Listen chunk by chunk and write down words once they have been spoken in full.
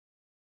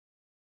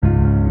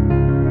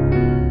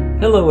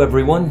Hello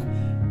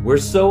everyone. We're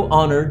so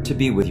honored to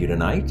be with you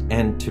tonight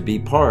and to be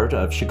part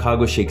of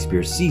Chicago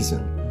Shakespeare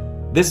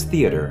season. This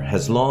theater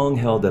has long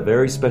held a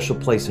very special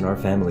place in our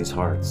family's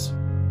hearts.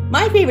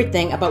 My favorite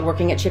thing about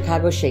working at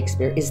Chicago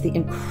Shakespeare is the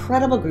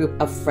incredible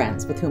group of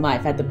friends with whom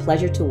I've had the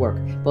pleasure to work,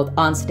 both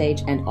on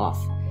stage and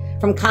off.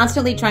 From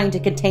constantly trying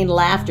to contain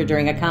laughter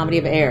during A Comedy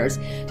of Errors,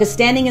 to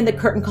standing in the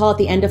curtain call at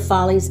the end of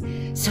Follies,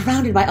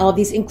 surrounded by all of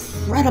these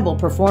incredible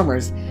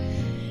performers.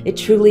 It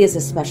truly is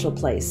a special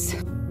place.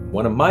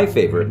 One of my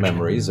favorite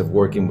memories of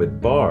working with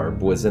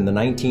Barb was in the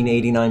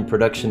 1989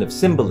 production of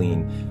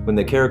Cymbeline, when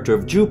the character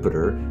of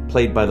Jupiter,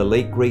 played by the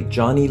late great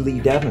Johnny Lee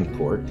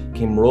Davenport,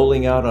 came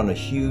rolling out on a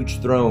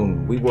huge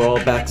throne. We were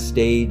all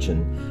backstage,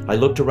 and I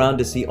looked around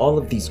to see all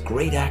of these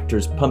great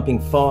actors pumping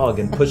fog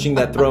and pushing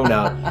that throne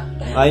out.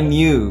 I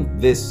knew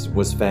this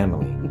was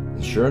family.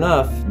 Sure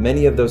enough,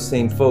 many of those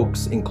same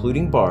folks,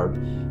 including Barb,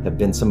 have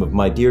been some of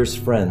my dearest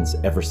friends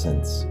ever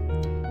since.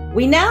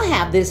 We now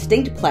have the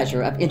distinct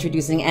pleasure of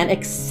introducing an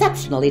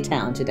exceptionally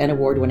talented and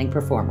award-winning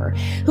performer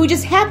who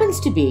just happens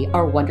to be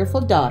our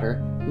wonderful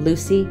daughter,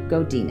 Lucy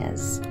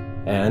Godinez.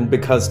 And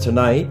because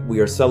tonight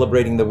we are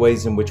celebrating the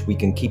ways in which we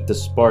can keep the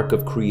spark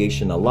of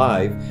creation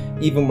alive,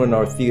 even when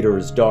our theater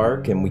is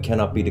dark and we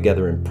cannot be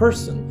together in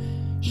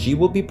person, she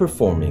will be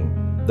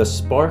performing The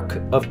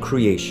Spark of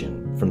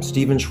Creation from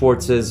Stephen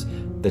Schwartz's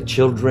The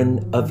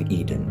Children of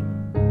Eden.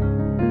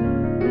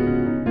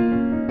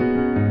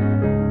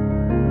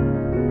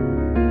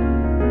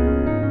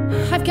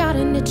 I've got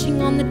an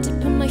itching on the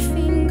tip of my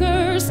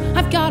fingers.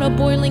 I've got a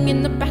boiling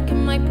in the back of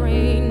my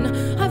brain.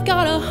 I've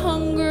got a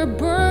hunger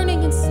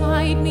burning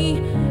inside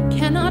me,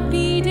 cannot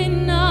be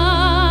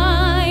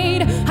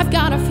denied. I've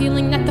got a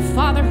feeling that the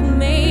Father who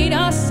made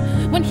us,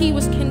 when he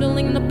was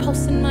kindling the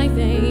pulse in my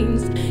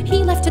veins, he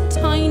left a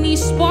tiny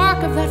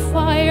spark of that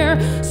fire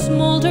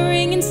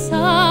smoldering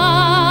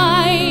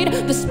inside.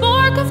 The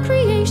spark of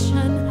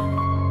creation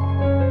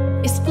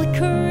is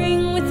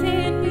flickering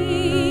within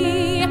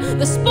me.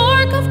 The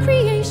spark of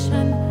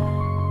creation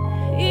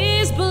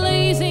is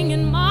blazing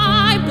in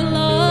my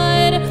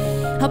blood.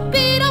 A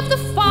bit of the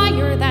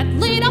fire that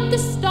lit up the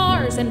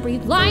stars and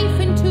breathed life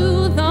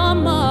into the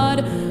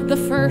mud. The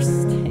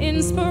first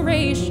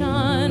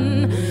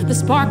inspiration, the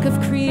spark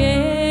of creation.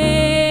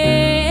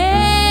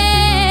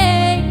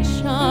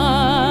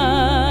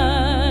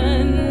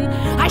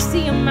 I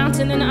see a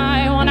mountain and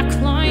I want to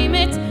climb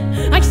it.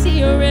 I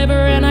see a river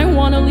and I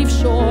want to leave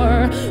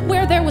shore.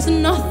 Where there was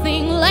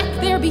nothing, let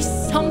there be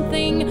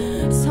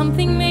something,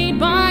 something made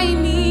by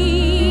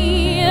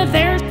me.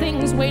 There's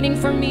things waiting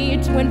for me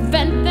to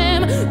invent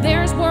them.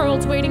 There's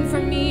worlds waiting for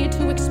me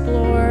to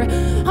explore.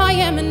 I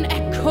am an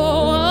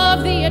echo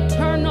of the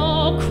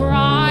eternal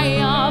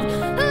cry of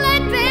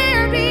let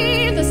there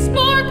be. The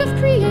spark of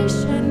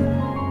creation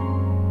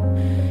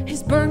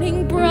is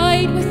burning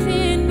bright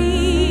within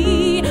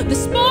me. The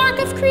spark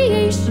of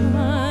creation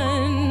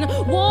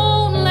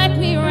won't let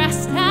me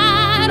rest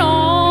at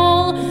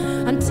all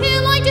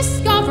until I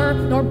discover,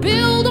 nor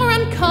build or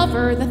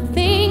uncover the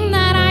thing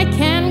that I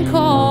can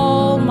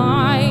call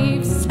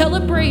my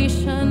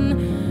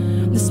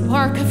celebration, the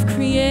spark of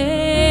creation.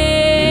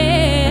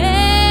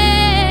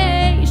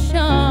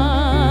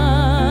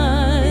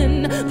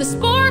 The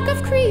spark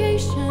of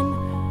creation,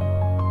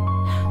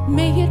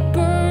 may it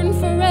burn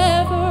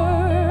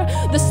forever.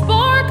 The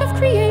spark of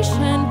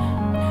creation,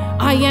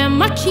 I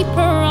am a keeper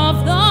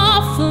of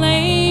the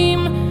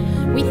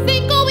flame. We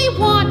think all we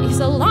want is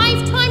a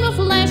lifetime of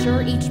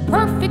leisure, each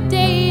perfect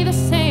day the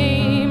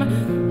same,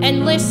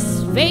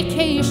 endless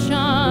vacation.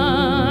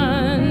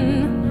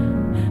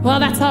 Well,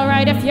 that's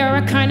alright if you're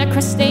a kind of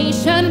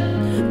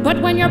crustacean,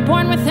 but when you're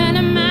born with an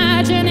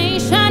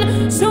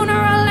imagination, so